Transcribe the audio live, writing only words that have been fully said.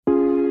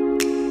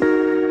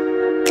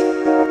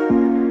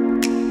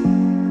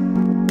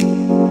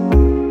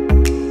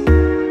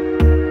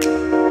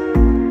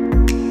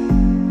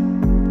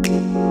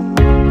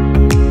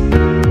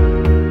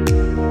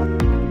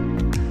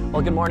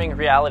morning,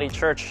 Reality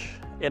Church.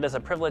 It is a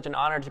privilege and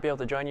honor to be able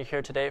to join you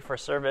here today for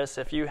service.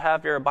 If you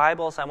have your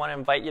Bibles, I want to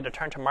invite you to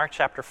turn to Mark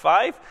chapter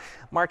 5.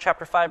 Mark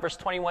chapter 5, verse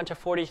 21 to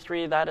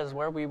 43, that is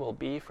where we will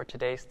be for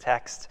today's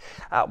text.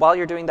 While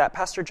you're doing that,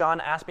 Pastor John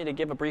asked me to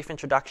give a brief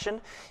introduction.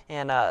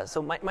 And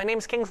so my name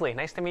is Kingsley.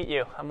 Nice to meet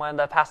you. I'm one of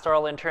the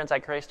pastoral interns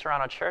at Grace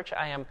Toronto Church.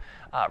 I am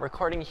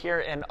recording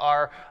here in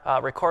our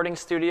recording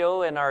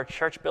studio in our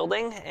church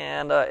building,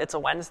 and it's a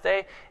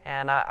Wednesday.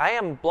 And I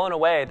am blown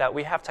away that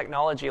we have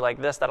technology like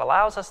this that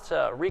allows us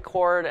to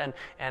record and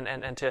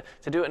to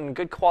do it in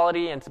good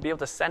quality and to be able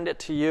to send it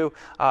to you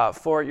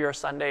for your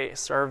Sunday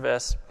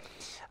service.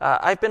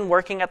 I've been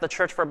working at the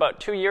church for about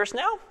 2 years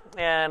now,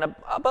 and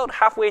about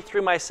halfway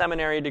through my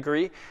seminary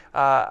degree,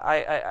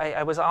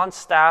 I was on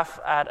staff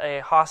at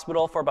a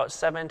hospital for about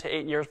 7 to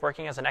 8 years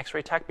working as an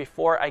x-ray tech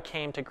before I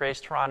came to Grace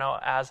Toronto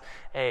as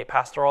a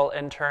pastoral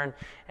intern.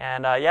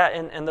 And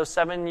in those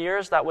 7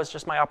 years, that was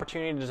just my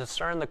opportunity to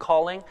discern the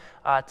calling,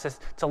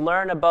 to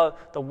learn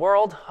about the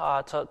world,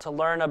 to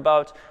learn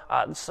about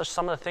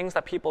some of the things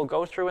that people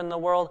go through in the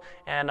world.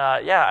 And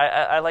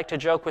I like to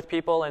joke with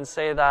people and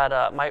say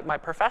that my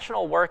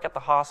professional work at the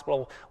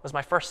hospital was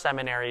my first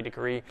seminary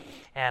degree.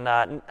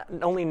 And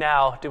only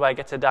now do I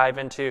get to dive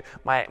into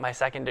my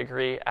second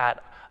degree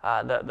at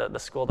the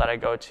school that I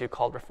go to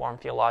called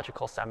Reformed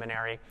Theological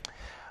Seminary.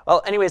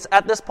 Well, anyways,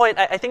 at this point,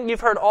 I think you've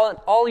heard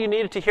all you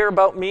needed to hear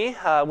about me.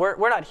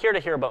 We're not here to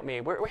hear about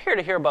me. We're here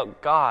to hear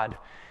about God,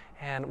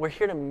 and we're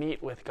here to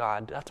meet with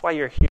God. That's why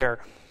you're here.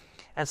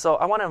 And so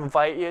I want to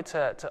invite you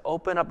to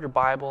open up your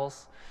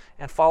Bibles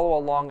and follow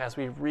along as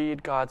we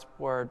read God's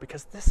Word,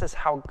 because this is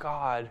how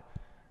God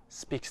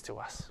speaks to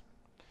us.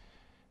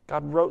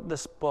 God wrote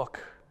this book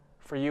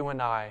for you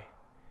and I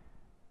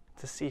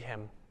to see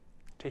Him,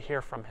 to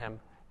hear from Him,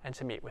 and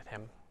to meet with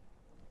Him.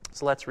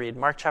 So let's read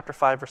Mark chapter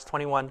 5, verse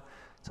 21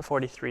 to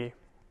 43.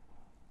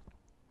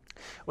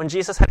 When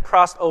Jesus had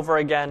crossed over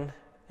again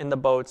in the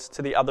boats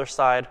to the other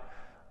side,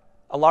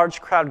 a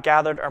large crowd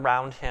gathered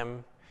around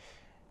Him,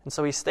 and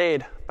so He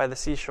stayed by the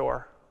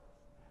seashore.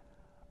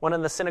 One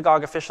of the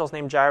synagogue officials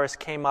named Jairus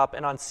came up,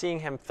 and on seeing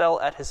Him fell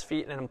at His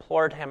feet and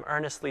implored Him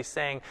earnestly,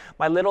 saying,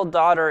 "My little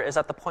daughter is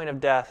at the point of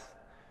death.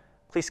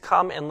 Please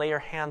come and lay your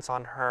hands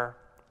on her,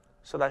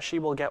 so that she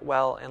will get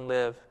well and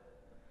live."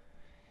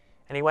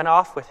 And He went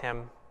off with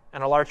him,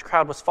 and a large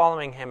crowd was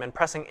following Him and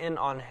pressing in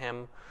on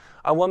Him.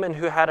 A woman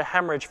who had a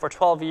hemorrhage for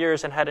 12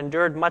 years and had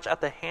endured much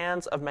at the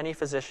hands of many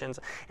physicians,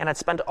 and had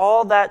spent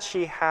all that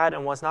she had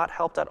and was not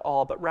helped at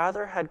all, but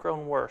rather had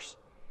grown worse.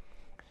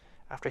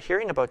 After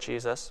hearing about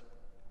Jesus,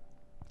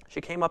 she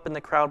came up in the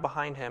crowd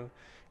behind Him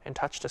and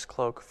touched His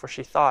cloak, for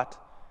she thought,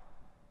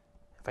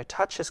 if I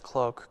touch His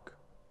cloak,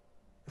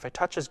 if I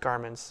touch His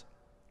garments,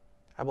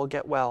 I will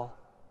get well.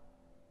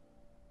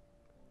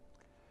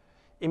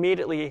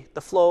 Immediately,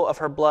 the flow of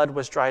her blood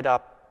was dried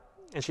up,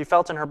 and she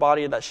felt in her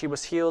body that she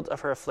was healed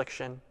of her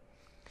affliction.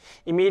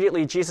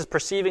 Immediately, Jesus,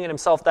 perceiving in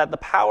Himself that the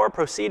power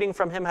proceeding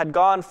from Him had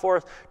gone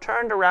forth,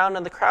 turned around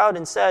in the crowd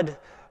and said,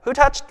 "Who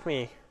touched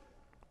me?"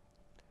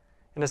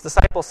 And His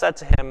disciples said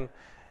to Him,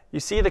 "You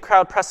see the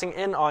crowd pressing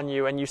in on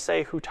you, and you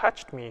say, 'Who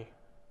touched me?'"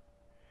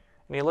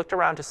 And He looked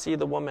around to see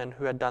the woman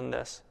who had done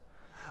this.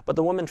 But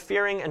the woman,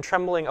 fearing and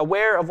trembling,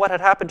 aware of what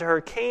had happened to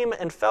her, came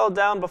and fell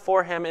down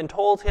before Him and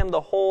told Him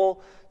the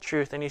whole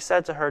truth. And He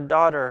said to her,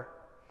 "Daughter,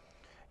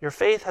 your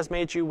faith has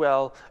made you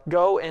well.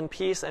 Go in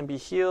peace and be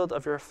healed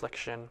of your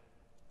affliction."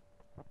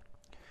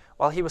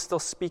 While He was still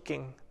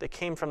speaking, they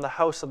came from the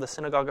house of the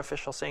synagogue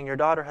official, saying, "Your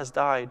daughter has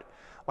died.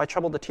 Why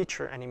trouble the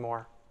teacher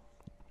anymore?"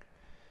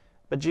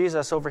 But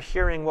Jesus,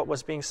 overhearing what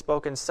was being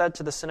spoken, said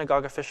to the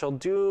synagogue official,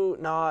 "Do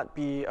not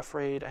be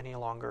afraid any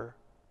longer.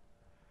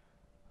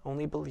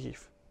 Only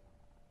believe."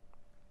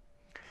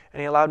 And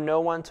He allowed no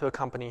one to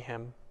accompany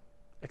Him,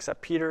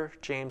 except Peter,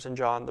 James, and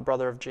John, the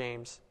brother of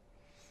James.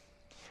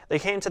 They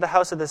came to the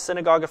house of the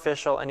synagogue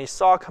official, and He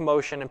saw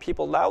commotion and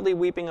people loudly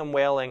weeping and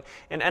wailing.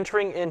 And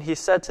entering in, He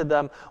said to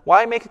them,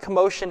 "Why make a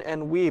commotion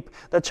and weep?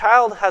 The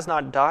child has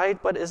not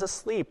died, but is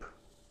asleep."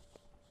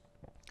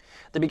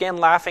 They began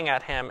laughing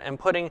at Him, and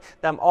putting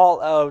them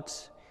all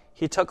out,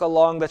 He took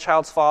along the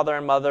child's father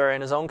and mother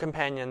and His own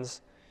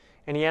companions,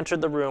 and He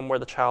entered the room where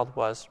the child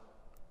was.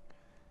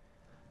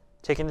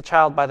 Taking the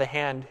child by the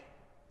hand,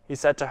 He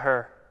said to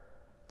her,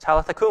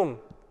 "Talitha kum,"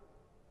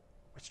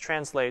 which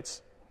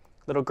translates,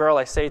 "Little girl,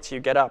 I say to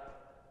you, get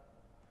up."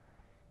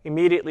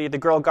 Immediately the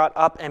girl got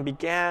up and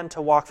began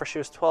to walk, for she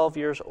was 12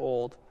 years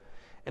old.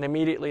 And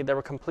immediately they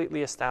were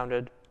completely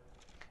astounded.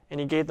 And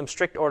He gave them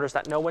strict orders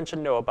that no one should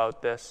know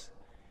about this.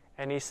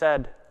 And He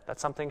said that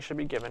something should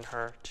be given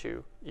her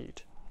to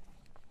eat.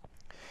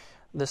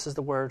 This is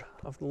the word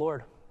of the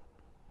Lord.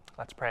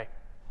 Let's pray.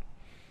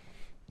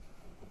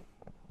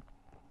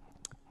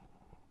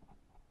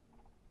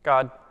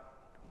 God,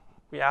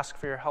 we ask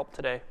for your help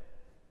today.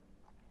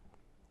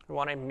 We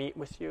want to meet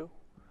with you.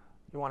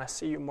 We want to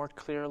see you more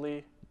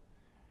clearly.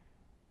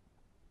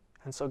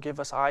 And so give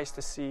us eyes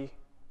to see,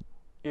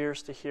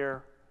 ears to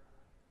hear,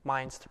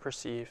 minds to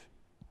perceive.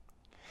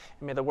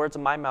 And may the words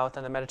of my mouth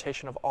and the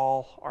meditation of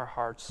all our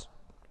hearts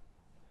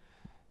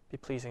be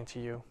pleasing to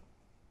you.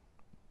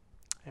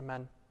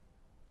 Amen.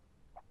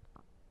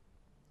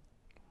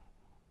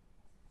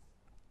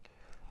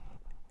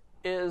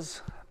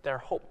 Is there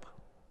hope?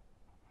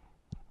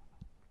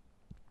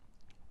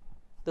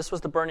 This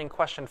was the burning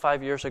question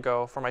 5 years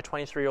ago for my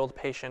 23-year-old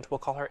patient. We'll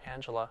call her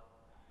Angela.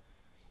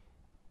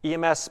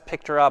 EMS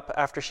picked her up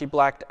after she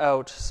blacked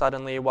out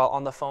suddenly while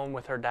on the phone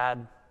with her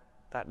dad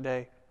that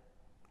day.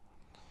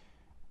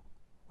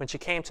 When she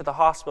came to the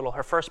hospital,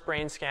 her first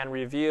brain scan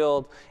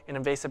revealed an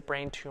invasive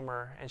brain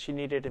tumor, and she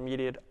needed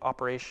immediate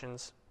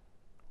operations.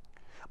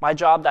 My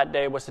job that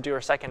day was to do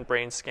her second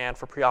brain scan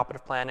for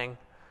preoperative planning.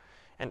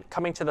 And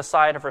coming to the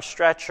side of her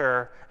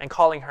stretcher and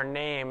calling her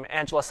name,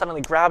 Angela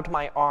suddenly grabbed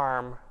my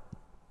arm.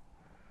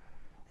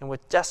 And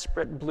with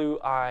desperate blue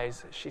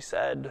eyes, she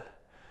said,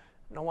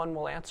 "No one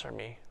will answer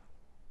me.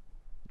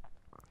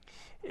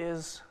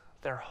 Is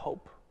there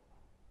hope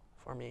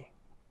for me?"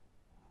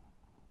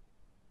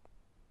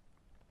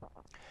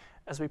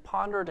 As we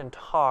pondered and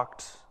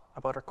talked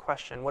about her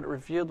question, what it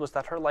revealed was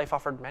that her life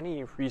offered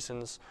many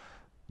reasons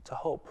to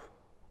hope.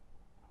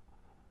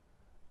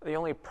 The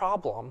only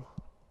problem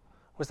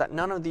was that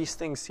none of these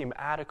things seemed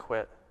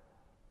adequate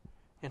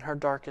in her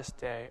darkest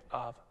day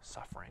of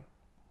suffering.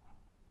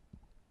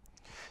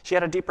 She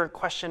had a deeper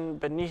question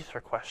beneath her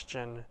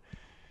question.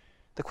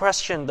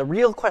 The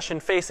real question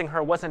facing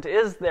her wasn't,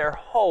 is there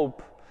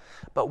hope,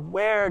 but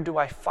where do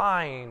I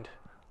find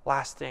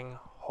lasting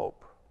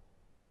hope?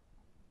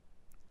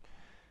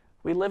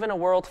 We live in a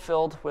world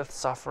filled with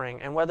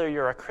suffering, and whether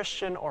you're a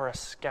Christian or a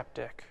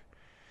skeptic,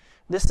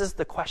 this is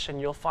the question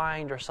you'll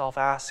find yourself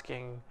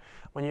asking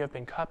when you have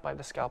been cut by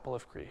the scalpel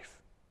of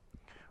grief,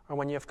 or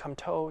when you have come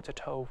toe to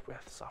toe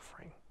with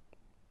suffering.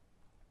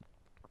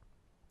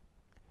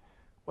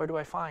 Where do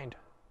I find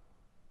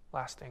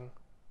lasting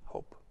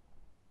hope?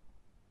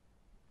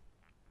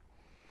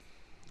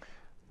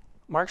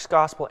 Mark's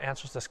gospel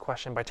answers this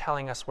question by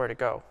telling us where to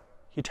go.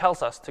 He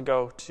tells us to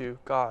go to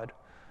God,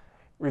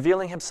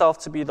 revealing himself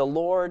to be the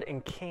Lord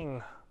and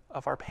King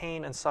of our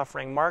pain and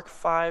suffering. Mark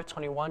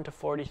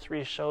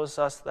 5:21-43 shows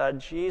us that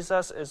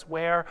Jesus is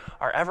where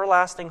our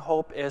everlasting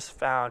hope is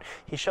found.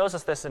 He shows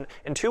us this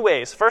in two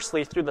ways.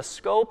 Firstly, through the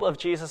scope of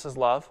Jesus'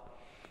 love,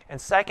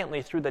 and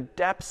secondly, through the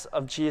depths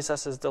of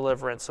Jesus'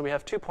 deliverance. So we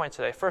have 2 points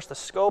today. First, the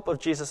scope of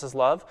Jesus'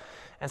 love,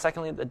 and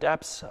secondly, the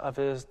depths of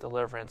his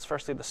deliverance.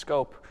 Firstly, the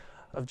scope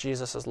of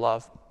Jesus'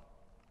 love.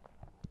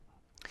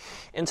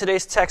 In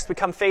today's text, we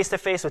come face to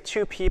face with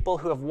two people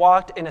who have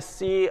walked in a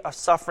sea of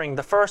suffering.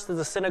 The first is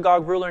a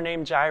synagogue ruler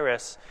named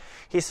Jairus.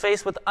 He's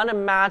faced with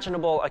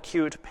unimaginable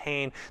acute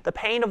pain, the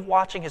pain of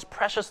watching his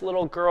precious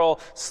little girl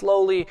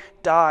slowly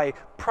die,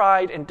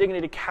 pride and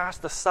dignity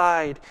cast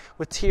aside.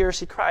 With tears,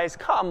 he cries,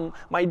 "Come,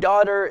 my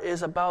daughter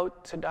is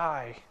about to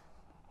die."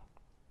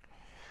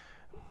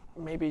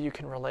 Maybe you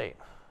can relate.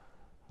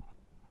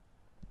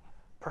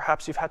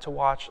 Perhaps you've had to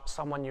watch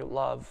someone you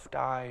love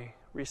die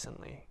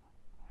recently.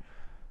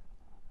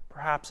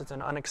 Perhaps it's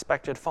an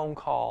unexpected phone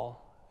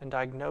call and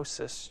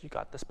diagnosis you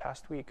got this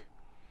past week.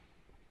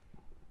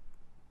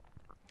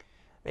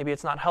 Maybe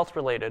it's not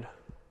health-related,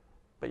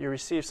 but you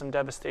received some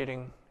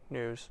devastating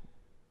news.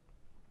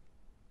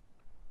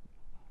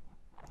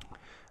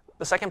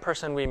 The second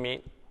person we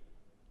meet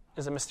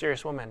is a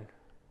mysterious woman.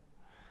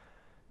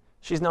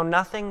 She's known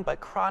nothing but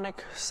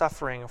chronic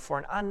suffering for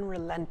an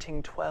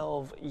unrelenting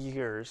 12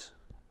 years.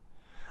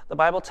 The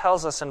Bible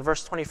tells us in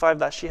verse 25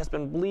 that she has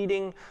been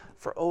bleeding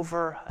for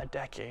over a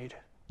decade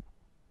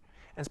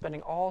and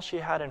spending all she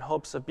had in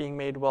hopes of being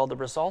made well. The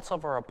results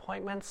of her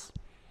appointments,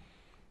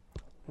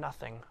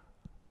 nothing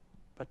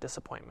but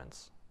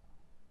disappointments.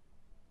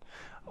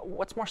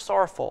 What's more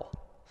sorrowful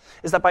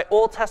is that by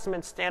Old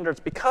Testament standards,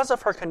 because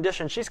of her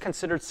condition, she's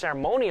considered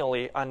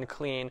ceremonially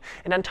unclean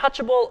and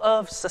untouchable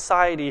of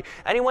society.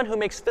 Anyone who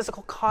makes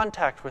physical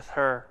contact with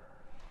her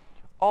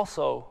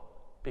also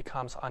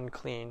becomes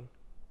unclean.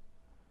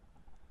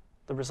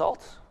 The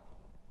result?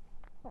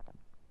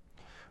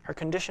 Her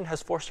condition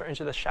has forced her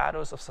into the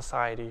shadows of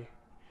society.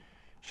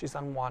 She's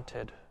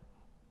unwanted.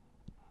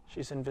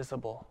 She's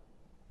invisible.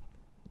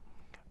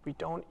 We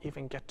don't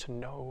even get to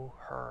know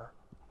her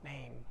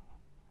name.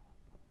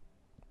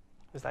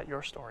 Is that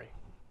your story?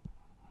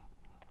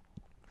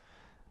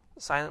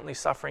 Silently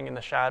suffering in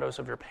the shadows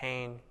of your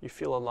pain, you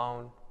feel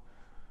alone.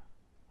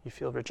 You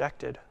feel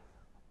rejected.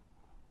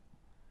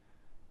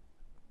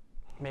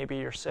 Maybe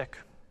you're sick.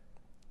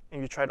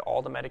 And you tried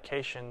all the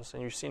medications,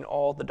 and you've seen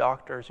all the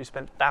doctors. You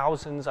spent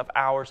thousands of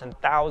hours and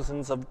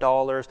thousands of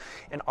dollars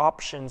in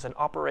options and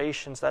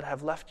operations that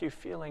have left you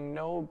feeling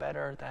no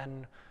better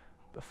than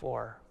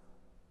before.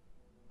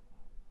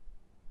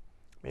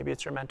 Maybe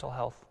it's your mental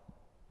health,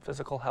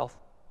 physical health,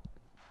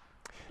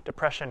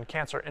 depression,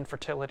 cancer,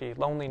 infertility,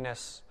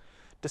 loneliness,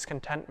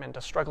 discontentment,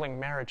 a struggling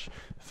marriage.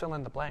 Fill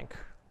in the blank.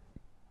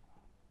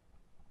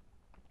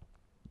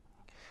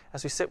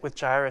 As we sit with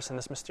Jairus and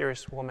this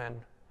mysterious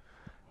woman,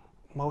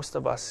 most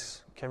of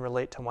us can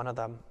relate to one of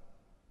them.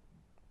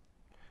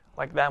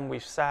 Like them,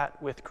 we've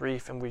sat with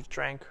grief and we've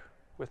drank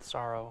with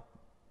sorrow.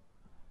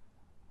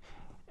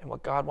 And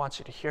what God wants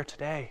you to hear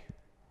today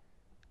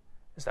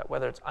is that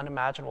whether it's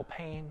unimaginable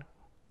pain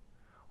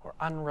or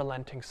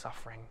unrelenting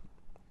suffering,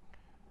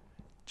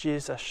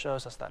 Jesus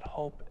shows us that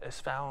hope is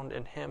found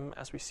in him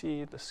as we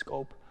see the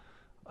scope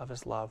of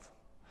his love.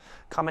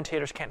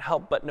 Commentators can't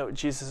help but note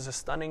Jesus'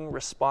 stunning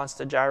response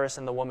to Jairus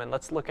and the woman.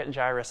 Let's look at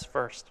Jairus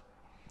first.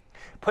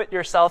 Put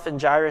yourself in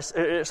Jesus'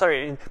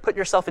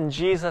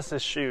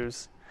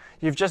 shoes.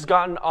 You've just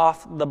gotten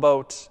off the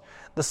boat.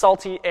 The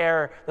salty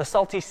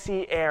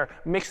sea air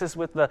mixes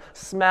with the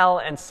smell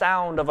and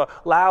sound of a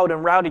loud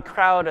and rowdy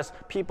crowd as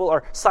people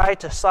are side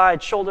to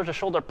side, shoulder to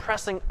shoulder,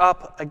 pressing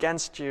up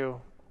against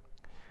you.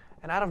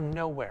 And out of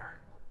nowhere,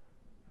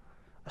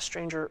 a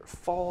stranger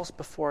falls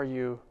before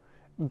you,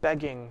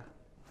 begging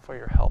for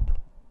your help.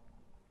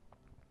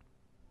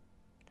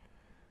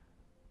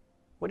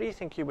 What do you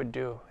think you would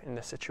do in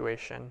this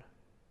situation?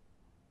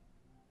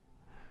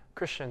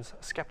 Christians,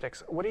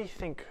 skeptics, what do you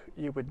think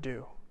you would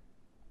do?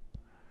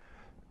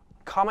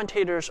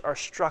 Commentators are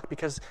struck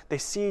because they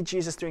see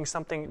Jesus doing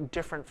something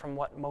different from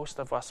what most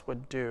of us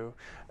would do.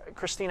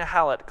 Christina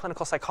Hallett,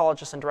 clinical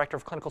psychologist and director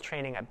of clinical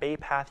training at Bay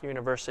Path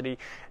University,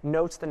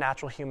 notes the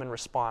natural human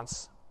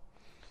response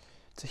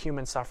to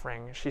human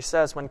suffering. She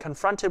says, when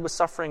confronted with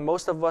suffering,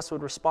 most of us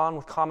would respond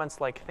with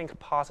comments like, think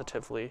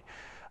positively.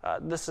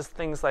 This is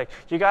things like,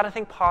 you got to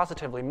think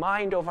positively,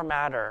 mind over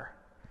matter.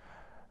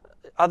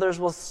 Others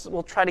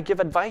will try to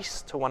give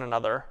advice to one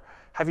another.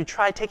 Have you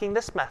tried taking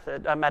this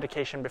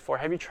medication before?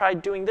 Have you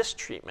tried doing this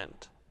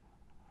treatment?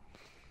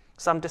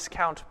 Some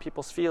discount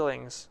people's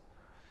feelings.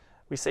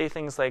 We say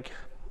things like,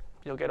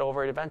 you'll get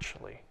over it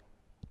eventually.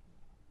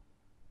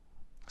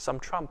 Some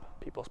trump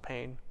people's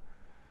pain.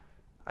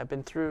 I've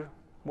been through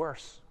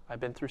worse. I've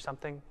been through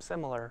something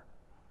similar.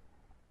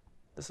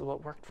 This is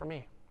what worked for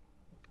me.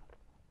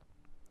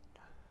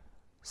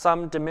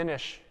 Some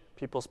diminish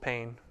people's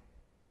pain.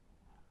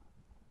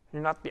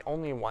 You're not the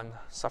only one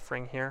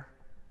suffering here.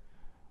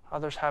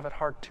 Others have it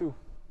hard too.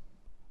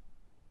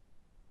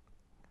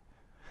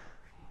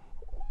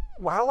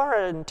 While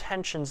our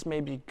intentions may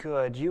be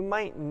good, you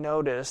might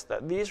notice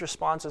that these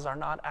responses are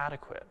not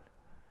adequate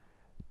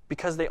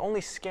because they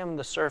only skim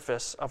the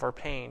surface of our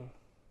pain.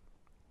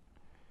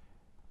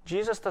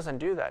 Jesus doesn't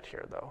do that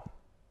here, though.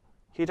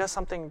 He does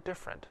something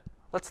different.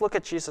 Let's look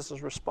at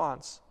Jesus'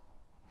 response.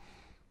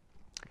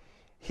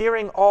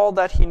 Hearing all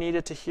that he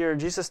needed to hear,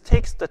 Jesus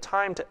takes the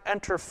time to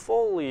enter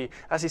fully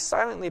as he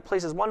silently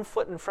places one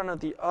foot in front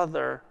of the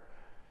other.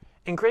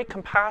 In great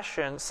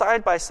compassion,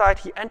 side by side,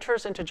 he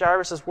enters into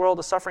Jairus' world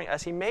of suffering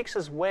as he makes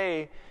his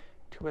way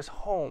to his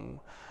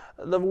home.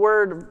 The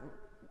word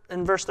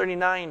in verse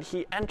 39,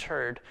 he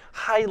entered,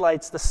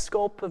 highlights the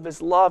scope of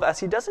his love as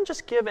he doesn't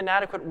just give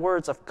inadequate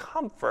words of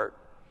comfort,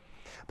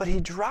 but he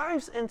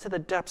drives into the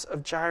depths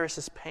of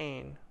Jairus'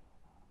 pain.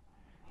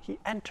 He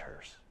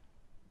enters.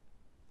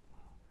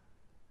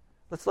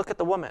 Let's look at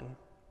the woman.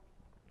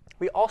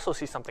 We also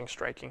see something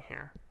striking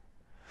here.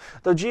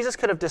 Though Jesus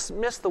could have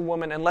dismissed the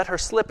woman and let her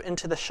slip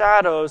into the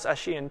shadows as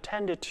she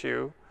intended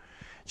to,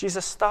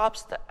 Jesus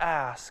stops to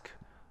ask,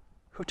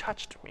 who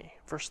touched me?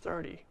 Verse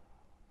 30.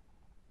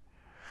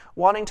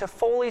 Wanting to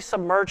fully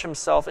submerge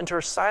himself into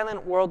her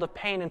silent world of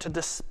pain and to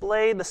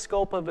display the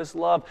scope of his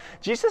love,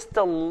 Jesus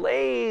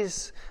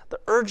delays the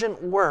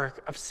urgent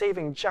work of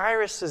saving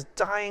Jairus'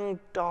 dying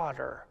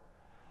daughter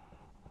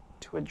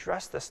to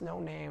address this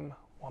no-name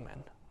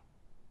woman.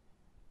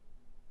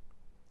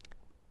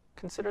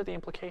 Consider the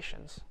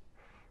implications.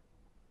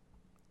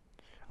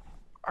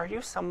 Are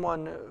you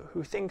someone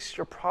who thinks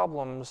your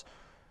problems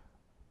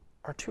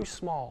are too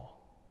small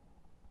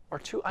or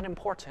too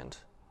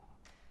unimportant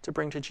to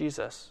bring to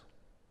Jesus?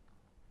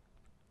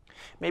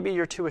 Maybe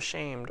you're too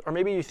ashamed, or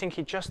maybe you think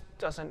he just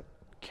doesn't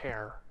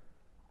care.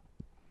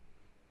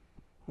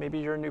 Maybe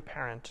you're a new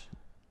parent,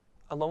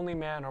 a lonely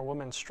man or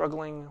woman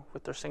struggling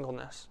with their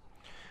singleness.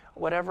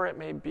 Whatever it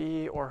may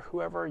be, or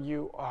whoever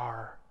you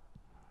are,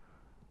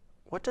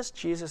 what does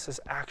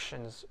Jesus'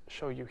 actions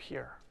show you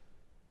here?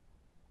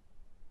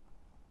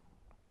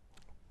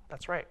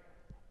 That's right.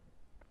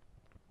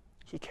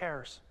 He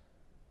cares.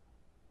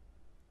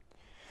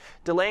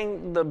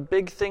 Delaying the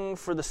big thing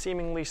for the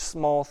seemingly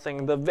small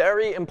thing, the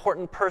very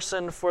important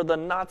person for the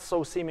not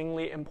so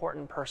seemingly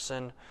important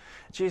person,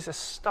 Jesus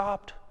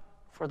stopped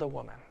for the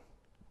woman.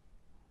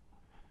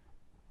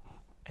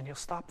 And he'll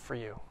stop for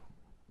you.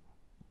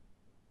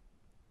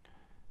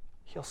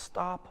 He'll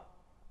stop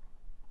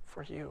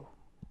for you.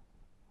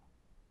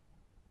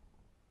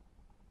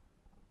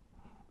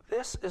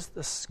 This is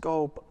the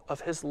scope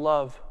of his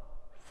love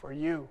for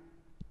you.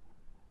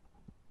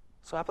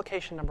 So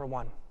application number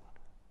 1,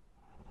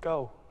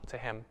 go to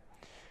him.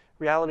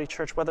 Reality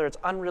Church, whether it's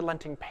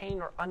unrelenting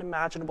pain or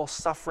unimaginable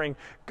suffering,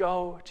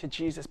 go to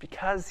Jesus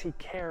because he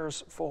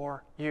cares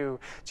for you.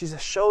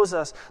 Jesus shows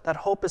us that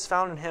hope is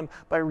found in him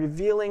by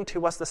revealing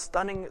to us the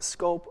stunning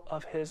scope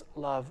of his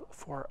love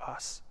for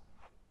us.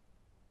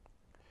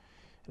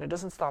 And it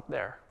doesn't stop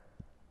there.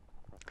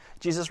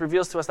 Jesus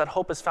reveals to us that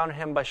hope is found in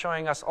him by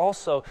showing us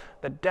also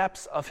the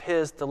depths of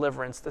his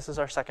deliverance. This is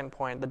our second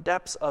point, the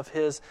depths of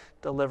his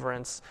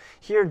deliverance.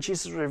 Here,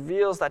 Jesus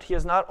reveals that he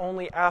is not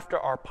only after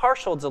our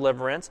partial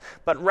deliverance,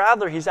 but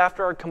rather he's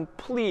after our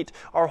complete,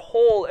 our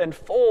whole and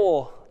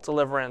full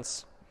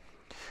deliverance.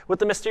 With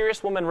the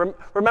mysterious woman,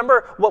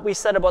 remember what we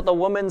said about the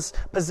woman's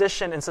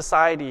position in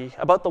society,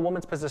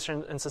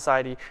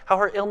 how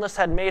her illness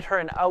had made her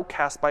an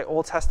outcast by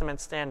Old Testament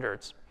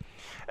standards.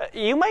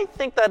 You might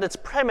think that it's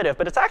primitive,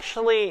 but it's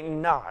actually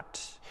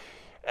not.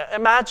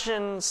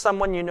 Imagine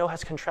someone you know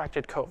has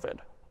contracted COVID.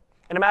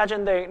 And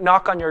imagine they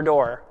knock on your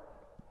door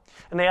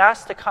and they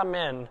ask to come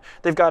in.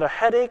 They've got a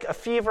headache, a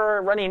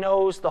fever, runny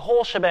nose, the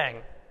whole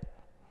shebang.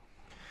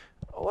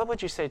 What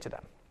would you say to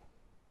them?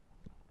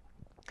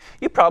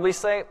 You'd probably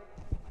say,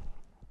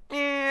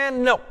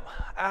 no,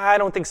 I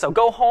don't think so.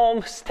 Go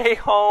home, stay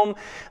home.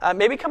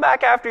 Maybe come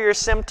back after your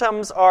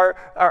symptoms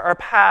are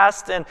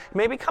past, and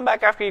maybe come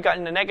back after you got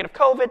a negative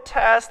COVID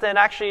test, and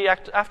actually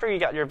after you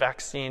got your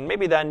vaccine.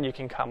 Maybe then you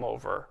can come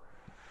over.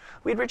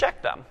 We'd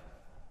reject them.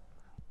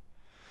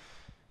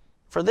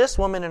 For this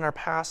woman in our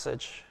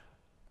passage,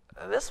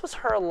 this was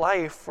her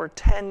life for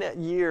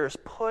 10 years,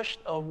 pushed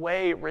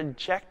away,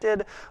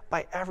 rejected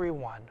by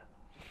everyone.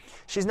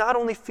 She's not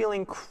only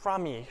feeling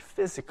crummy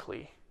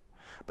physically,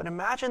 but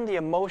imagine the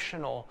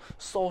emotional,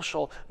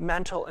 social,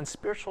 mental, and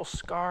spiritual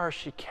scars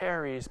she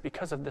carries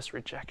because of this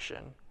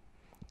rejection.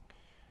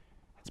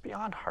 It's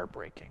beyond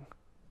heartbreaking.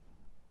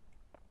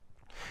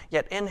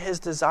 Yet in his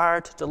desire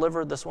to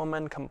deliver this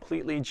woman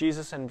completely,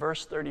 Jesus in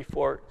verse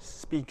 34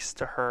 speaks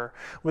to her.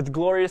 With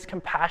glorious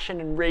compassion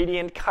and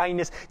radiant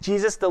kindness,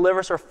 Jesus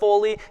delivers her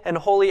fully and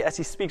wholly as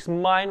he speaks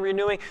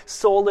mind-renewing,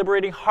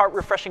 soul-liberating,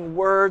 heart-refreshing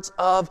words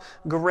of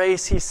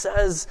grace. He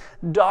says,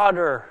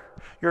 "Daughter,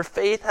 your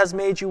faith has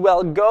made you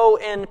well. Go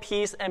in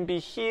peace and be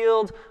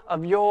healed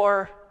of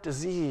your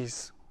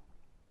disease."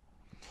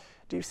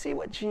 Do you see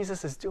what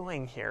Jesus is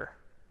doing here?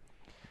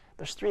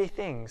 There's three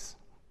things.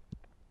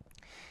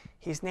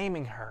 He's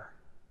naming her,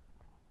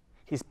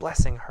 he's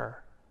blessing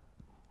her,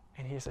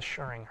 and he's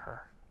assuring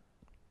her.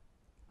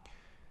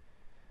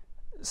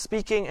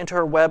 Speaking into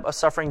her web of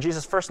suffering,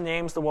 Jesus first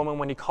names the woman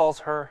when he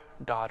calls her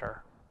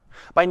daughter.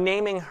 By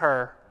naming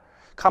her,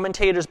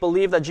 commentators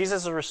believe that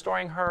Jesus is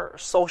restoring her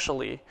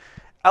socially.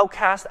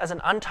 Outcast as an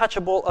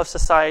untouchable of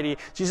society,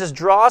 Jesus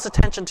draws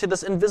attention to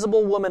this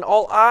invisible woman.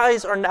 All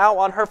eyes are now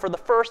on her for the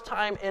first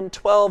time in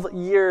 12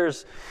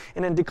 years.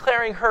 And in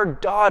declaring her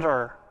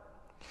daughter,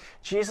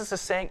 Jesus is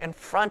saying in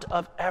front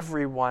of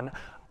everyone,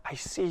 I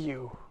see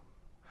you,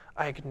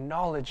 I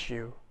acknowledge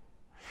you,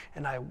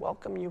 and I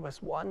welcome you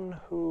as one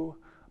who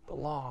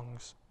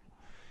belongs.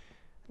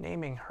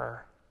 Naming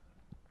her,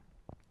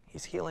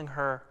 he's healing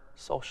her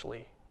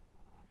socially.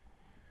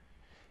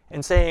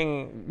 In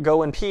saying,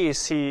 go in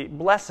peace, he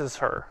blesses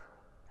her.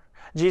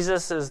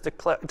 Jesus'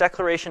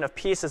 declaration of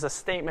peace is a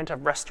statement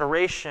of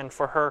restoration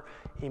for her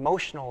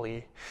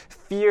emotionally.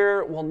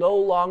 Fear will no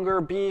longer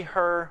be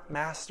her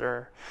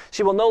master.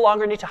 She will no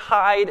longer need to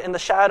hide in the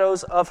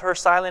shadows of her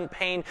silent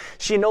pain.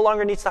 She no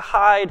longer needs to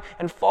hide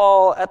and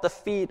fall at the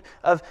feet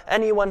of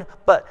anyone,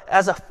 but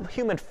as a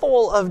human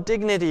full of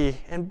dignity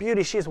and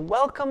beauty, she is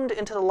welcomed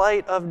into the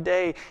light of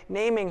day.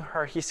 Naming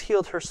her, he's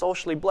healed her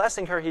socially.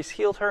 Blessing her, he's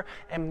healed her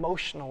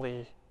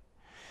emotionally.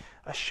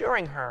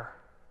 Assuring her,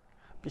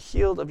 be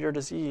healed of your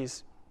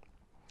disease.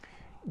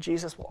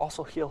 Jesus will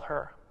also heal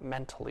her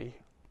mentally.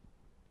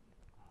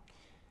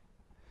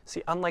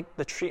 See, unlike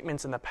the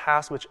treatments in the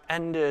past which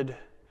ended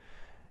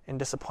in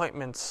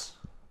disappointments,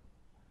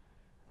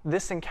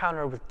 this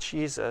encounter with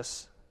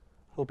Jesus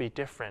will be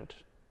different.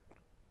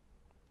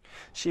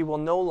 She will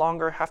no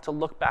longer have to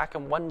look back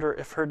and wonder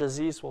if her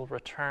disease will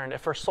return,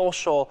 if her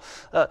social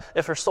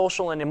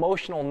and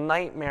emotional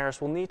nightmares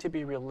will need to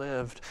be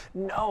relived.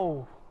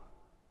 No,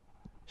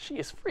 she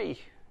is free.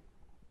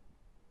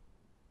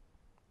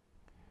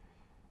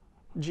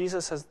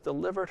 Jesus has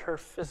delivered her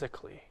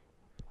physically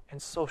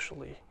and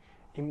socially,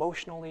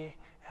 emotionally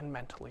and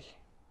mentally.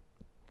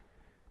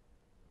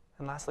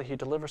 And lastly, he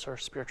delivers her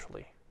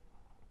spiritually.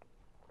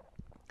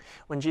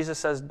 When Jesus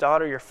says,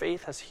 "Daughter, your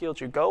faith has healed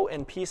you. Go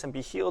in peace and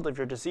be healed of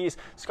your disease,"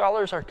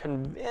 scholars are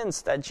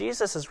convinced that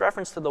Jesus'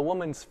 reference to the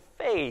woman's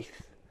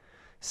faith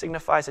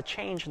signifies a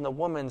change in the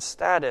woman's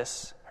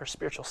status, her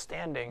spiritual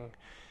standing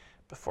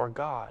before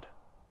God.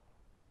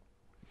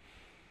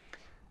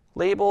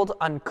 Labeled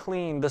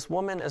unclean, this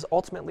woman is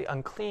ultimately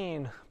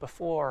unclean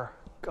before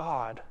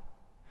God.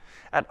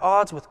 At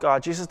odds with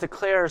God, Jesus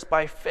declares,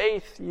 by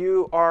faith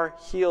you are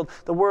healed.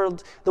 The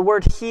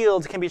word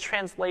healed can be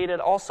translated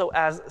also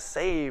as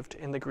saved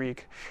in the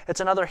Greek. It's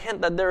another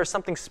hint that there is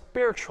something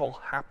spiritual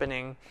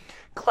happening.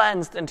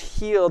 Cleansed and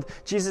healed,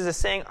 Jesus is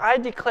saying, I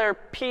declare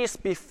peace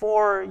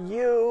before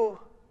you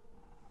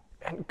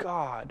and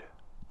God.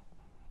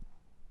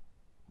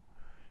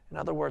 In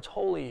other words,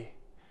 holy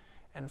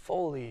and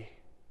fully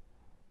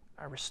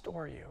I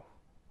restore you.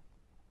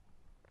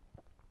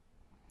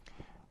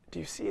 Do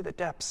you see the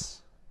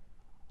depths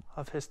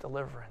of his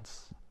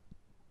deliverance?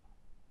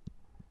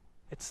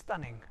 It's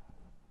stunning.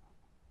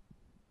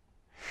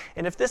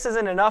 And if this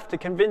isn't enough to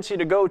convince you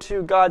to go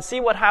to God, see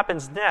what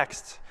happens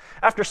next.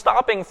 After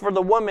stopping for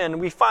the woman,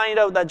 we find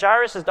out that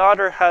Jairus'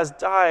 daughter has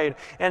died.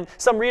 And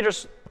some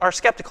readers are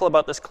skeptical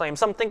about this claim.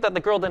 Some think that the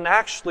girl didn't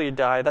actually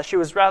die, that she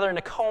was rather in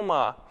a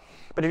coma.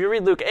 But if you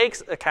read Luke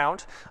 8's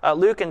account,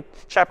 Luke in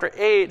chapter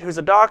 8, who's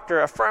a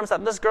doctor, affirms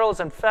that this girl is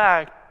in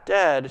fact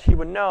dead. He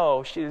would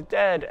know she's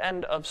dead,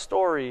 end of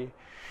story.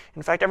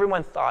 In fact,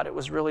 everyone thought it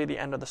was really the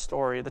end of the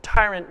story. The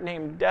tyrant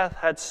named Death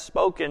had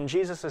spoken.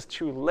 Jesus is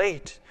too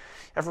late.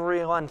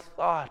 Everyone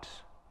thought,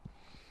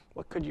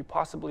 what could you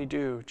possibly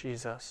do,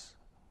 Jesus?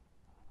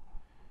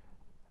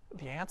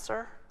 The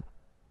answer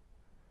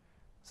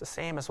is the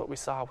same as what we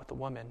saw with the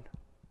woman.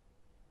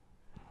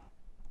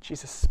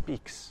 Jesus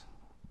speaks.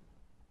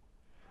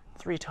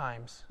 3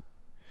 times,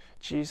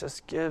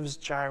 Jesus gives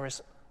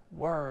Jairus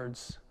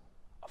words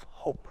of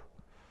hope.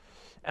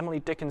 Emily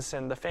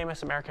Dickinson, the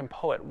famous American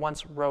poet,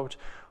 once wrote,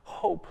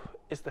 "Hope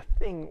is the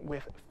thing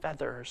with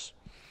feathers.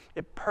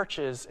 It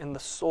perches in the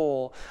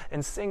soul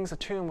and sings a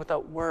tune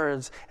without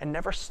words and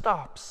never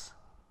stops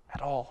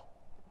at all."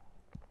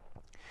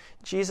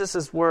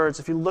 Jesus' words,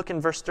 if you look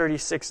in verse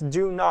 36,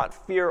 "Do not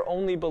fear,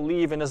 only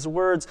believe," and his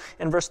words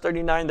in verse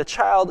 39, "The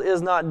child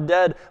is not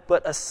dead,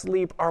 but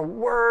asleep," are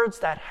words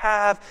that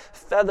have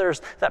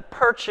feathers, that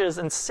perches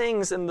and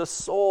sings in the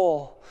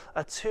soul,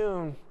 a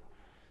tune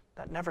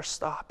that never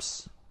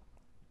stops.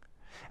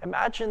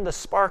 Imagine the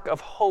spark of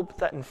hope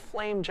that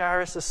inflamed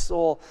Jairus'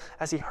 soul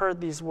as he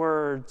heard these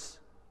words.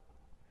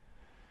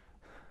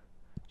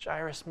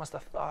 Jairus must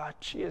have thought,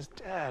 she is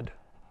dead.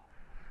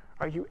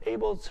 Are you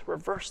able to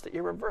reverse the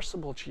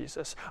irreversible,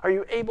 Jesus? Are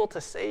you able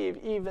to save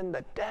even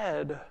the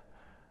dead?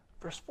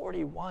 Verse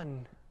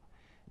 41,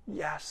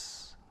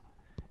 yes.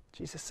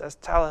 Jesus says,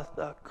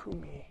 Talitha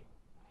kumi.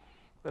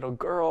 Little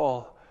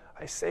girl,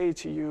 I say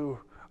to you,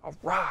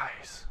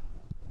 arise.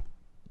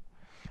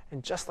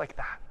 And just like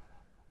that,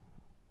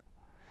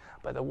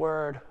 by the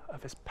word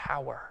of his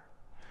power,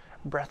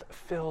 breath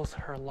fills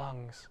her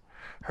lungs.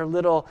 Her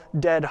little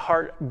dead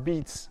heart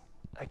beats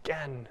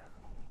again.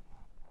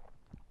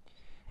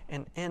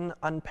 And in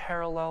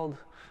unparalleled,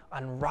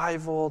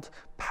 unrivaled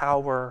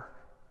power,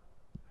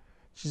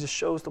 Jesus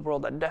shows the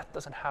world that death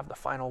doesn't have the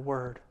final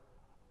word.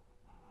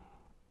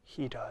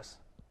 He does.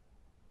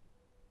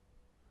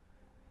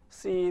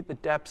 See the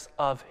depths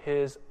of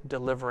his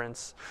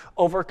deliverance,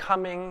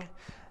 overcoming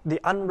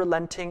the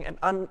unrelenting and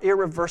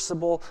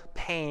irreversible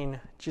pain.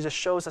 Jesus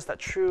shows us that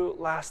true,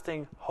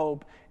 lasting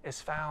hope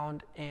is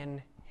found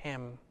in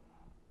him.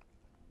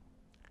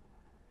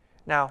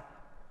 Now,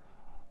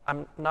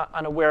 I'm not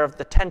unaware of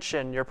the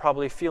tension you're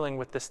probably feeling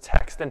with this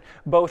text. In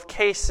both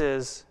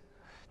cases,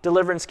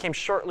 deliverance came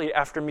shortly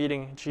after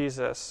meeting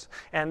Jesus.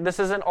 And this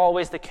isn't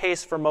always the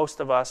case for most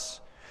of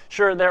us.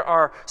 Sure, there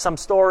are some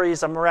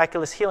stories of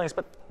miraculous healings,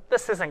 but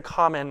this isn't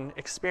common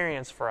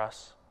experience for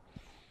us.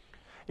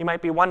 You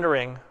might be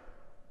wondering,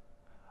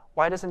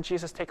 why doesn't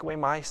Jesus take away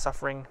my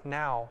suffering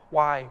now?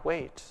 Why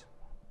wait?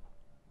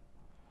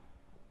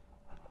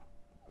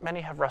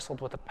 Many have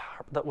wrestled with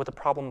the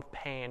problem of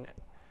pain,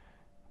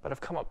 but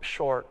have come up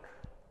short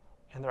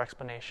in their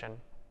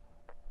explanation.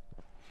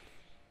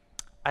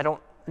 I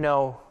don't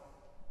know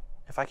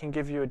if I can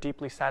give you a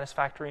deeply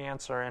satisfactory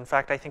answer. In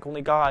fact, I think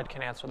only God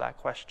can answer that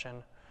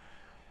question.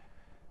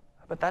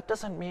 But that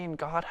doesn't mean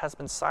God has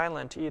been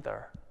silent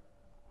either.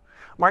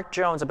 Mark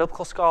Jones, a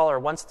biblical scholar,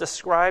 once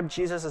described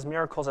Jesus'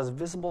 miracles as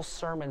visible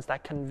sermons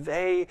that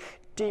convey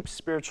deep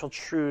spiritual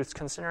truths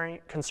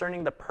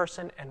concerning the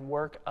person and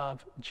work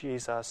of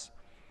Jesus.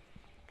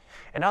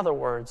 In other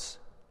words,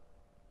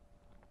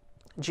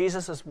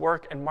 Jesus'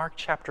 work in Mark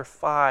chapter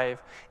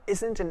 5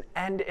 isn't an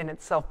end in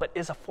itself, but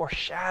is a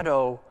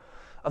foreshadow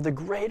of the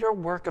greater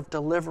work of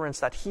deliverance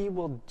that he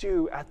will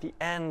do at the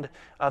end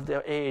of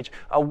the age.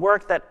 A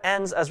work that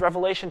ends, as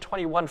Revelation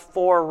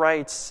 21:4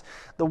 writes,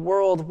 the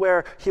world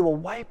where he will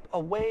wipe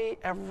away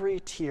every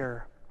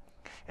tear,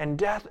 and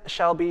death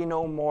shall be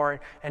no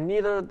more, and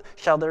neither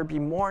shall there be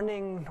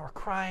mourning, nor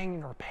crying,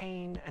 nor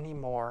pain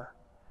anymore.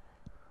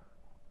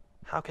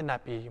 How can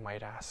that be, you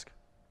might ask?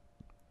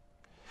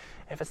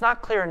 If it's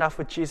not clear enough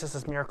with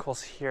Jesus'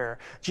 miracles here,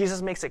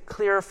 Jesus makes it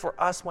clear for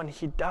us when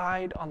he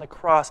died on the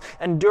cross,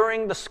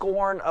 enduring the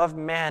scorn of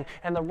man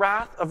and the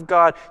wrath of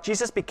God.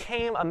 Jesus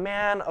became a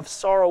man of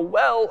sorrow,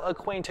 well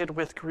acquainted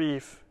with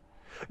grief.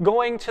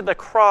 Going to the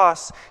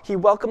cross, he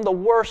welcomed the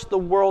worst the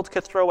world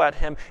could throw at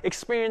him,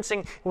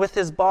 experiencing with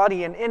his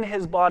body and in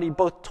his body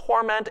both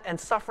torment and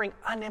suffering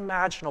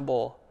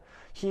unimaginable.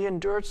 He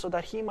endured so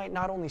that he might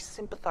not only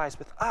sympathize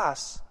with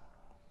us,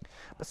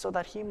 but so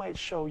that he might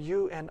show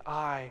you and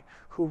I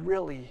who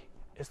really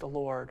is the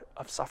Lord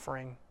of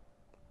suffering.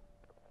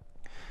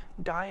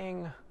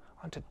 Dying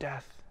unto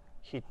death,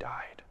 he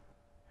died.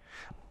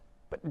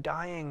 But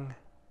dying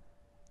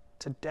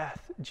to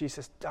death,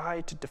 Jesus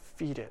died to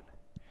defeat it,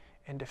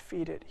 and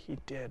defeat it he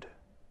did.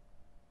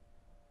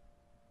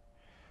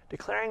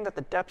 declaring that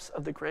the depths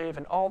of the grave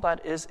and all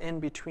that is in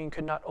between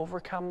could not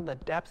overcome the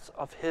depths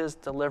of his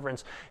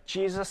deliverance.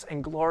 Jesus,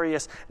 in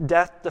glorious,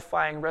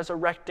 death-defying,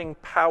 resurrecting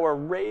power,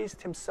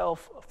 raised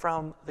himself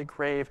from the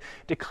grave,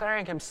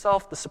 declaring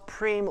himself the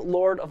supreme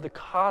Lord of the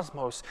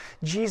cosmos.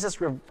 Jesus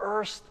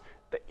reversed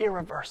the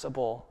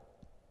irreversible.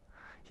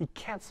 He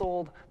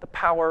canceled the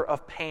power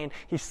of pain.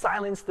 He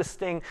silenced the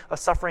sting of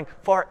suffering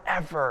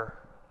forever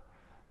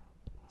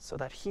so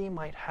that he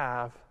might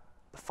have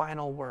the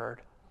final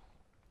word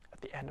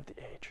at the end of the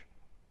age.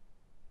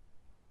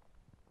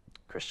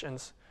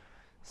 Christians,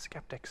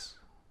 skeptics,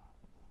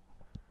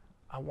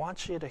 I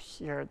want you to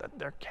hear that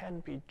there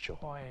can be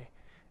joy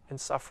in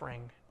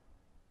suffering.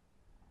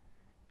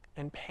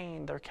 In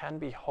pain, there can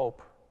be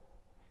hope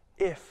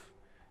if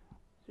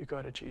you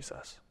go to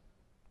Jesus.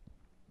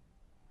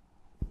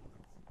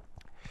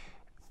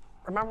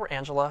 Remember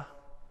Angela,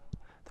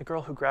 the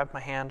girl who grabbed my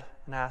hand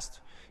and asked,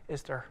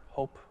 "Is there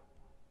hope?"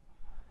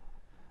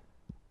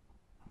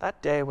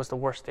 That day was the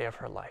worst day of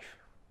her life.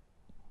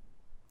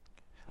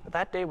 But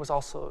that day was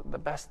also the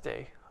best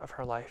day of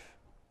her life.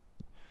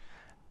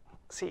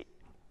 See,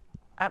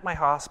 at my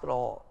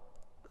hospital,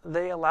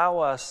 they allow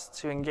us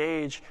to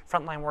engage,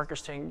 frontline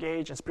workers to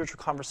engage in spiritual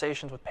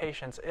conversations with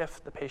patients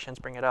if the patients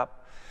bring it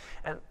up.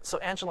 And so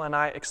Angela and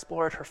I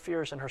explored her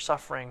fears and her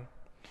suffering.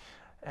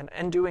 And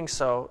in doing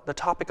so, the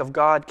topic of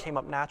God came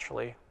up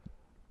naturally.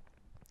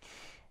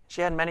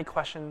 She had many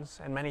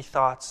questions and many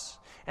thoughts.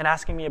 And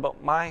asking me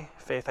about my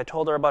faith, I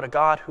told her about a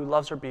God who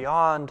loves her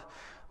beyond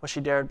what she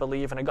dared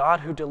believe, and a God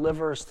who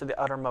delivers to the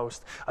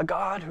uttermost, a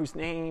God whose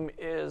name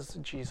is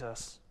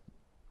Jesus.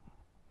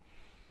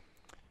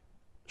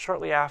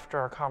 Shortly after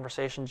our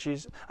conversation,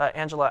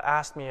 Angela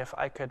asked me if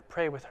I could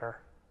pray with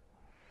her.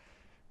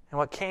 And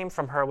what came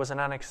from her was an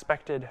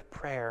unexpected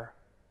prayer.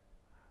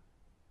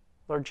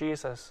 "Lord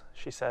Jesus,"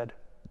 she said,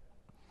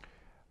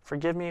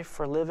 "forgive me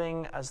for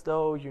living as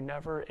though you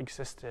never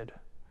existed,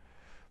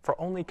 for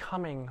only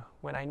coming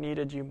when I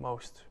needed you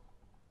most.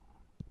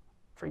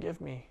 Forgive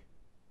me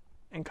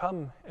and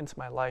come into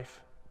my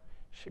life,"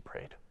 she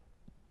prayed.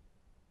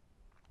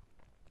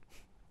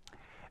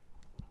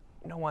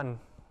 No one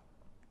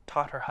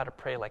taught her how to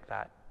pray like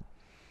that.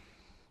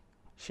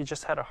 She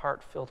just had a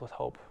heart filled with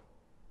hope.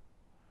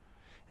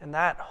 And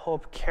that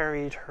hope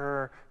carried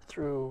her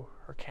through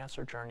her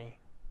cancer journey.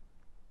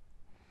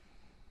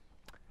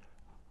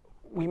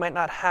 We might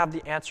not have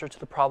the answer to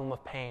the problem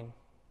of pain,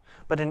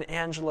 but in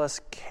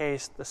Angela's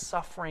case, the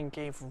suffering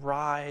gave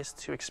rise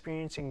to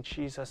experiencing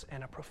Jesus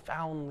in a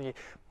profoundly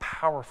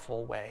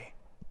powerful way.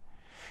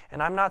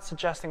 And I'm not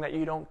suggesting that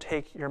you don't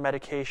take your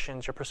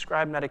medications, your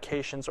prescribed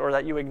medications, or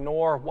that you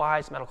ignore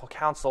wise medical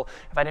counsel.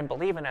 If I didn't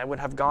believe in it, I would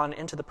have gone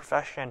into the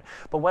profession.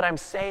 But what I'm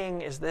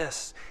saying is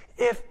this: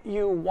 if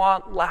you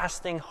want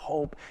lasting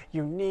hope,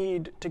 you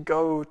need to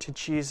go to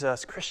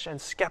Jesus. Christian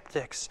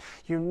skeptics,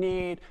 you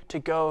need to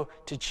go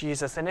to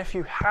Jesus. And if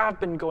you have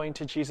been going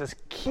to Jesus,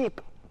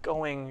 keep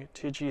going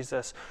to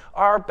Jesus.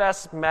 Our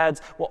best meds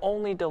will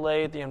only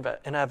delay the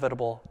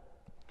inevitable.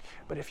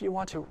 But if you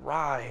want to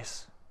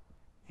rise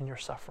in your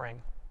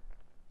suffering,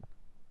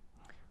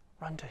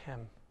 run to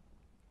him.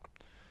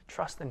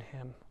 Trust in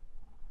him.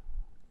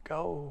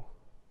 Go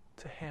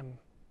to him.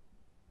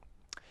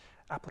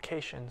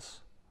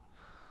 Applications.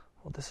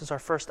 Well, this is our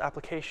first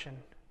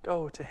application.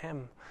 Go to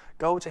him.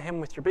 Go to him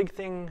with your big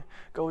thing.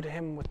 Go to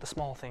him with the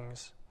small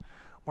things.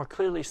 More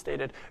clearly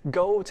stated,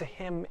 go to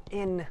him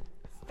in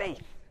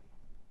faith.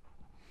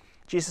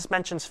 Jesus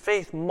mentions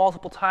faith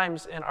multiple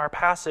times in our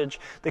passage.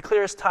 The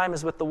clearest time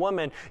is with the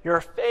woman. Your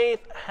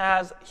faith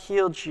has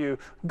healed you.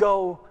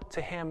 Go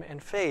to him in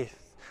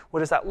faith.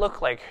 What does that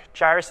look like?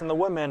 Jairus and the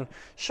woman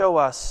show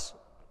us.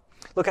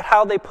 Look at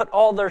how they put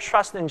all their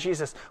trust in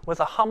Jesus with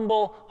a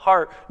humble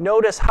heart.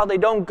 Notice how they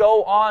don't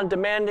go on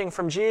demanding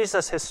from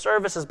Jesus his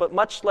services, but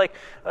much like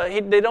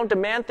they don't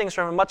demand things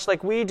from him, much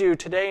like we do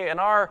today in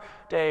our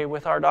day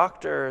with our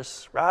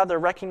doctors. Rather,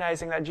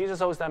 recognizing that Jesus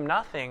owes them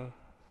nothing,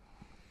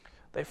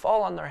 they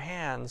fall on their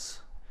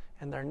hands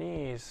and their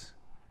knees,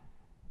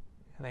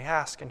 and they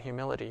ask in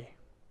humility.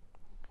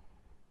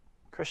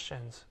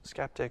 Christians,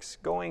 skeptics,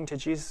 going to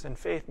Jesus in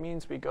faith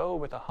means we go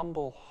with a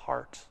humble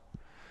heart.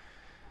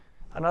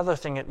 Another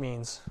thing it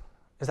means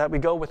is that we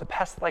go with a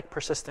pest-like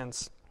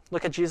persistence.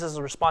 Look at Jesus'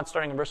 response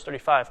starting in verse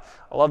 35.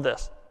 I love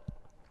this.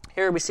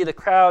 Here we see the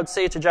crowd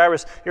say to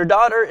Jairus, "Your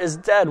daughter is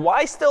dead.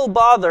 Why still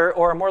bother?"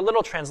 Or a more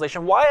literal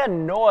translation, "Why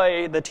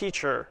annoy the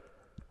teacher?"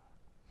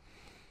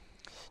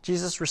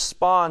 Jesus'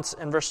 response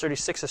in verse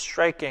 36 is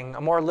striking.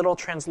 A more literal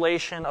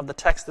translation of the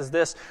text is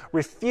this: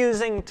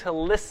 refusing to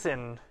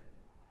listen.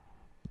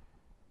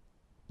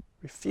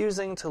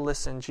 Refusing to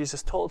listen,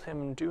 Jesus told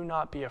him, "Do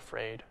not be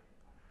afraid.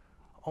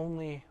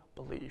 Only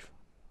believe."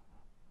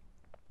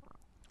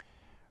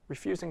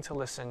 Refusing to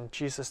listen,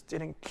 Jesus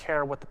didn't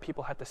care what the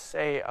people had to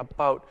say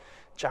about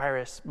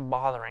Jairus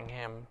bothering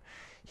him.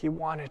 He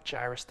wanted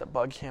Jairus to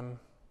bug him,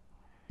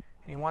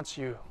 and he wants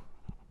you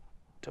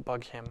to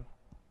bug him.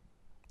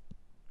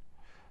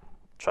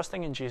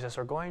 Trusting in Jesus,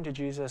 or going to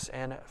Jesus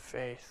in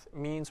faith,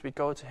 means we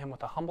go to him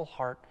with a humble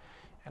heart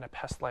and a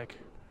pest-like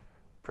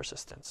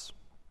persistence.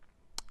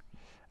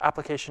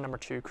 Application number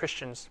 2,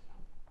 Christians.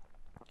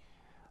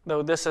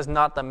 Though this is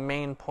not the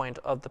main point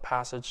of the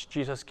passage,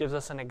 Jesus gives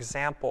us an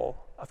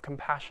example of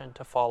compassion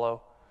to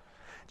follow.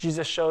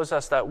 Jesus shows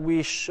us that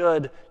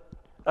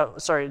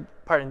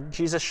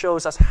Jesus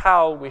shows us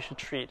how we should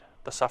treat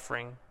the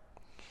suffering.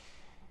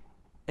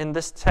 In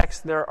this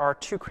text, there are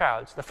 2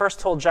 crowds. The first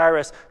told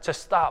Jairus to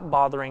stop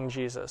bothering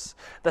Jesus.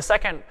 The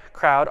second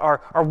crowd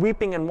are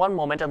weeping in one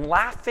moment and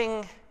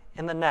laughing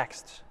in the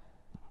next.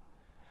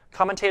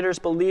 Commentators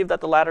believe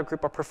that the latter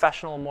group are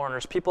professional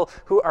mourners, people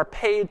who are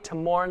paid to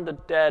mourn the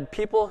dead,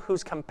 people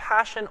whose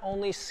compassion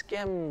only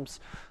skims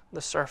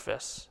the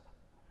surface.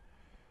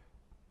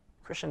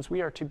 Christians,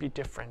 we are to be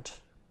different.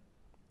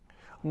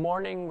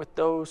 Mourning with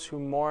those who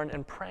mourn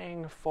and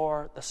praying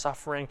for the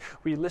suffering,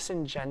 we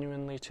listen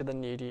genuinely to the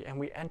needy and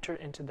we enter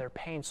into their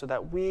pain so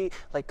that we,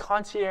 like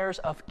concierges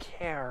of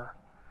care,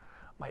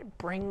 might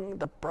bring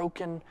the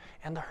broken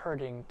and the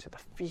hurting to the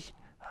feet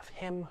of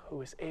Him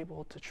who is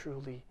able to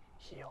truly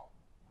heal.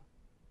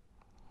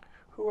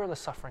 Who are the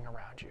suffering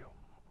around you?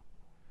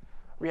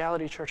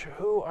 Reality Church,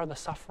 who are the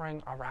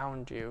suffering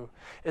around you?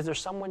 Is there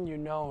someone you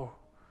know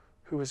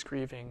who is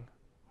grieving?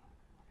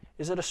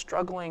 Is it a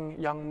struggling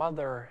young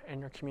mother in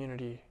your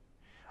community?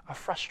 A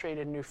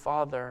frustrated new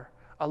father?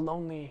 A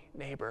lonely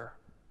neighbor?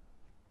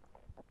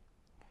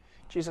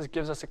 Jesus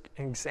gives us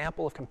an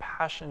example of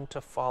compassion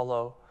to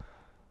follow.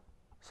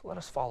 So let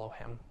us follow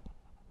Him.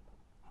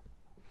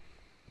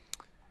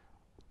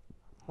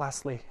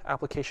 Lastly,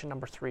 application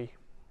number 3,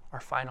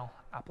 our final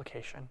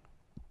application.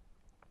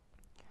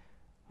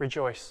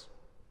 Rejoice.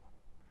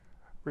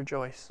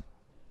 Rejoice.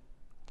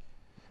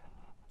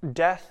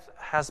 Death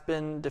has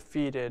been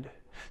defeated.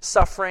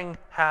 Suffering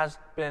has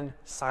been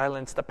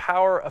silenced. The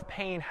power of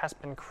pain has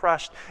been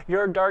crushed.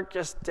 Your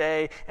darkest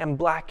day and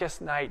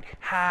blackest night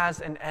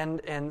has an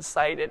end in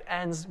sight. It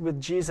ends with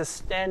Jesus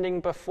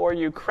standing before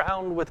you,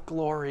 crowned with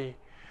glory,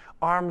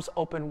 arms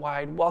open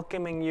wide,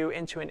 welcoming you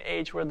into an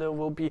age where there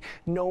will be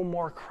no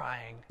more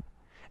crying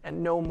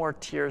and no more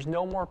tears,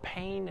 no more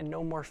pain and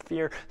no more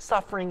fear.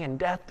 Suffering and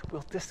death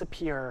will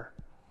disappear.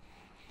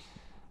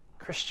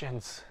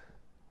 Christians,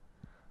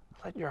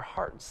 let your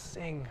hearts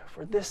sing,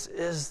 for this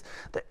is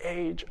the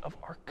age of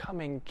our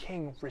coming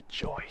King.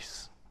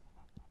 Rejoice.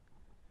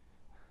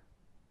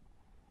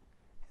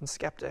 And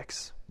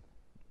skeptics,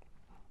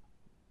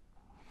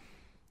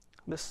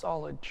 this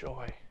solid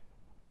joy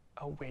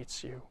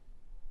awaits you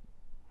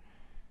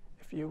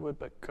if you would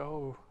but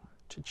go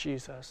to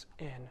Jesus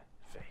in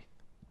faith.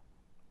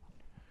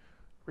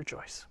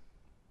 Rejoice.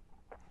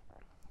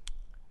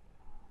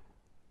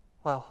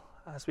 Well,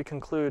 as we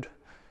conclude,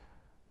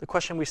 the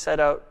question we set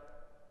out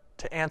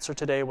to answer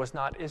today was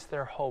not, is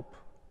there hope?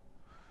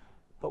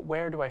 But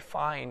where do I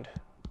find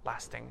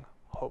lasting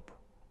hope?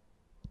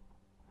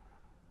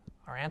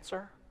 Our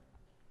answer?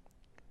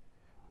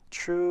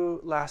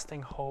 True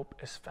lasting hope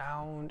is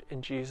found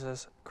in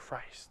Jesus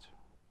Christ.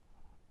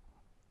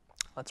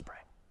 Let's pray.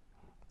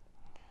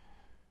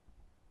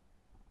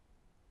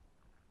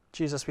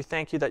 Jesus, we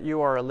thank you that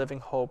you are a living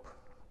hope.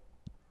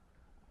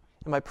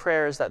 And my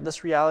prayer is that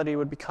this reality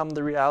would become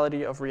the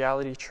reality of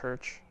Reality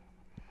Church.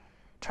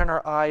 Turn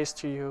our eyes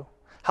to you.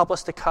 Help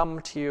us to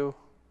come to you.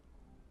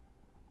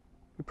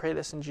 We pray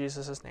this in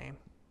Jesus' name.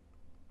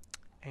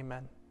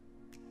 Amen.